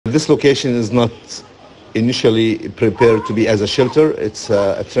This location is not initially prepared to be as a shelter. It's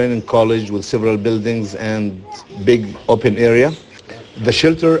a training college with several buildings and big open area. The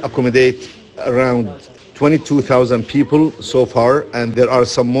shelter accommodates around 22,000 people so far, and there are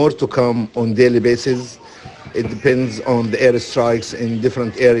some more to come on daily basis. It depends on the airstrikes in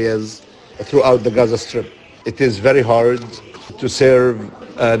different areas throughout the Gaza Strip. It is very hard to serve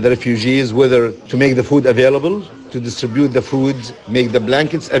the refugees, whether to make the food available, to distribute the food, make the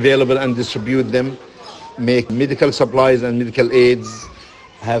blankets available and distribute them, make medical supplies and medical aids,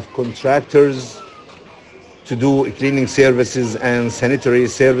 have contractors to do cleaning services and sanitary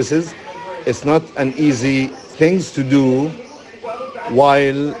services. It's not an easy thing to do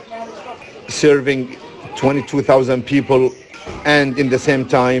while serving 22,000 people, and in the same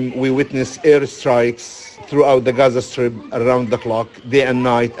time we witness airstrikes throughout the Gaza Strip around the clock, day and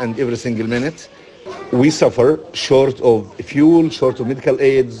night and every single minute. We suffer short of fuel, short of medical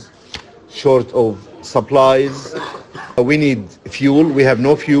aids, short of supplies. We need fuel. We have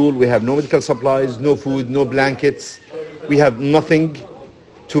no fuel. We have no medical supplies, no food, no blankets. We have nothing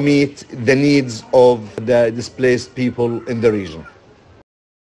to meet the needs of the displaced people in the region.